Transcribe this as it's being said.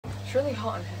It's really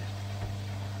hot in here.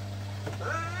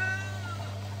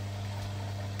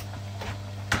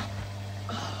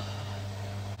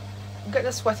 I'm getting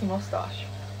a sweaty moustache.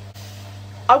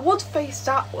 I would face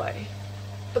that way,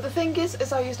 but the thing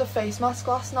is I used a face mask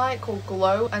last night called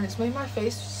Glow, and it's made my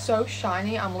face so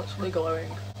shiny I'm literally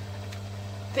glowing.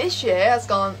 This year has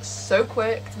gone so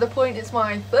quick, to the point it's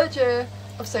my 3rd year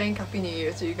of saying Happy New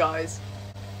Year to you guys.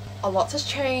 A lot has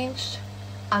changed,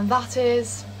 and that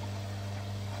is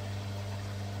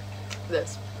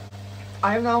this.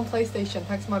 I am now on PlayStation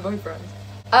thanks to my boyfriend.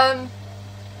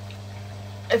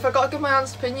 If I gotta give my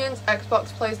honest opinions,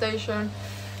 Xbox, PlayStation.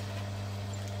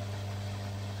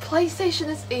 PlayStation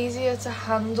is easier to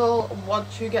handle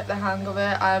once you get the hang of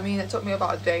it. I mean, it took me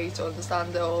about a day to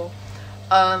understand it all.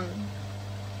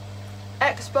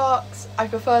 Xbox, I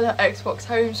prefer the Xbox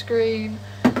home screen,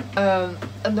 and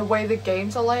the way the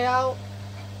games are laid out.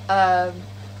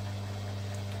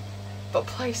 But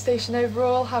PlayStation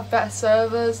overall have better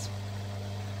servers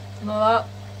and all that.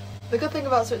 The good thing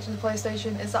about switching to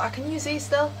PlayStation is that I can use these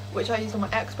still, which I used on my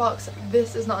Xbox.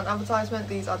 This is not an advertisement,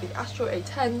 these are the Astro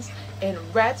A10s in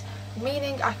red,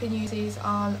 meaning I can use these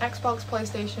on Xbox,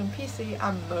 PlayStation, PC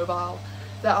and mobile.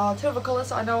 There are 2 other colours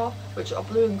that I know of, which are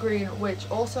blue and green, which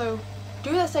also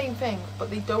do the same thing, but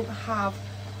they don't have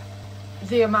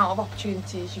the amount of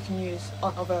opportunities you can use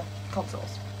on other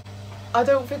consoles. I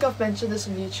don't think I've mentioned this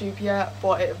on YouTube yet,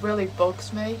 but it really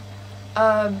bugs me.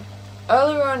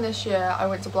 Earlier on this year I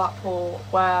went to Blackpool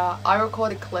where I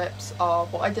recorded clips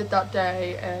of what I did that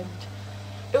day, and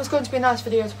it was going to be a nice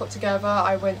video to put together.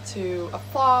 I went to a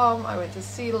farm, I went to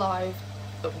Sea Life,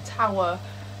 London Tower,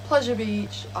 Pleasure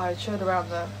Beach, I showed around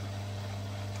the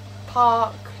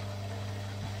park,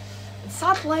 and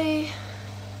sadly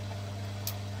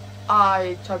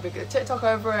I tried to make a TikTok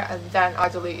over it and then I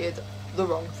deleted the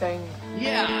wrong thing.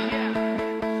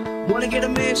 Wanna get a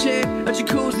mansion, a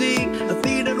jacuzzi, a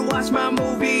theater to watch my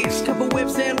movies, couple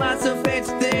whips and lots of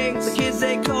fancy things. The kids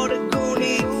they call the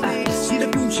Goonies. I see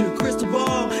the future, crystal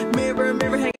ball, mirror,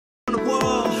 mirror hanging on the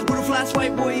wall. With a flash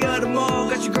white boy of the mall,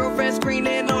 got your girlfriend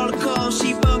screening all the calls.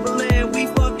 She bubbling, we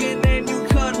fucking and you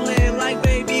cuddling like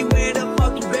baby. Where the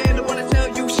fuck you been? I wanna tell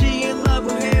you she in love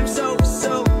with him, so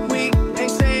we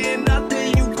ain't saying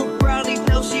nothing. You could probably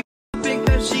tell she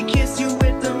because she kissed you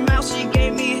with the mouth. She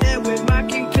gave me head with my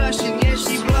concussion. Yeah,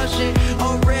 she blushing,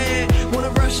 all red. Wanna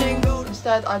rush and go.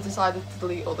 Instead I decided to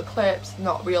delete all the clips,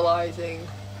 not realising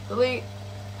delete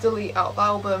out of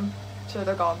album, so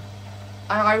they're gone.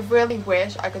 And I really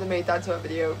wish I could have made that into a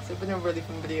video because it's been a really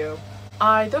fun video.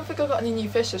 I don't think I've got any new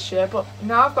fish this year, but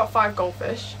now I've got 5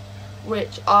 goldfish,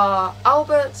 which are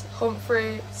Albert,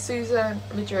 Humphrey, Susan,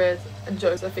 Madrid and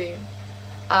Josephine.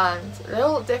 And they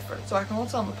all look different, so I can all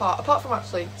tell them apart from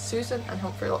actually Susan and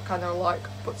Humphrey look kind of alike,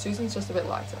 but Susan's just a bit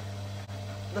lighter.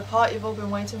 The part you've all been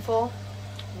waiting for.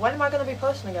 When am I going to be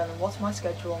posting again and what's my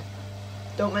schedule?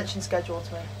 Don't mention schedule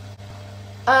to me.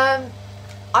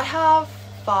 I have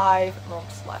 5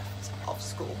 months left of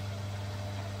school,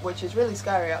 which is really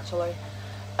scary actually.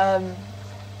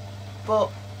 But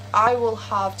I will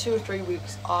have 2 or 3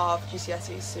 weeks of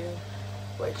GCSEs soon,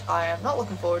 which I am not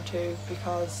looking forward to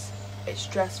because it's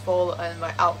stressful and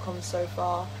my outcomes so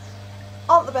far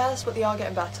aren't the best, but they are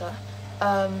getting better.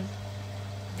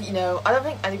 You know, I don't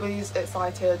think anybody's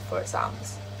excited for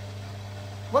exams.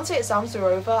 Once the exams are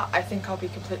over, I think I'll be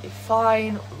completely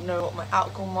fine, know what my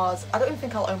outcome was. I don't even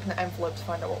think I'll open the envelope to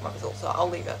find out what my results are. I'll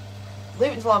leave it.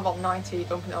 Leave it until I'm about 90,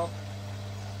 open it up.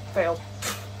 Failed.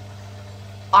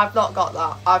 I've not got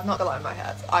that. I've not got that in my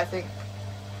head. I think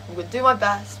I'm going to do my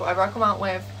best. Whatever I come out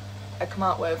with, I come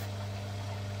out with.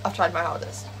 I've tried my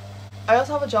hardest. I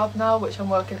also have a job now, which I'm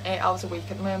working 8 hours a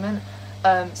week at the moment.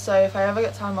 So if I ever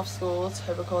get time off school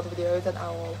to record a video, then I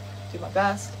will do my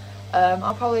best.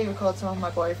 I'll probably record some of my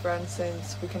boyfriend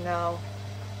since we can now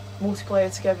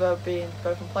multiplayer together, being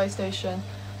both on PlayStation.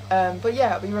 But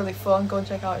yeah, it'll be really fun. Go and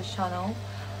check out his channel.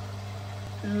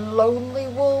 Lonely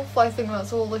Wolf, I think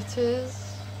that's all it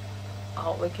is.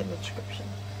 I'll link in the description.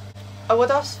 I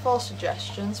would ask for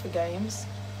suggestions for games,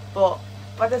 but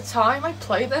by the time I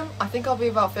play them, I think I'll be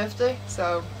about 50,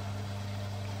 so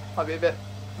might be a bit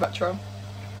retro.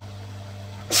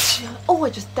 Oh, I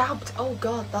just dabbed. Oh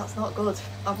god, that's not good.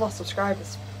 I've lost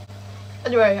subscribers.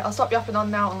 Anyway, I'll stop yapping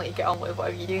on now and let you get on with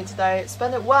whatever you're doing today.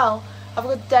 Spend it well. Have a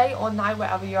good day or night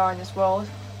wherever you are in this world.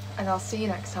 And I'll see you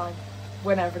next time,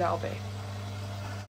 whenever that'll be.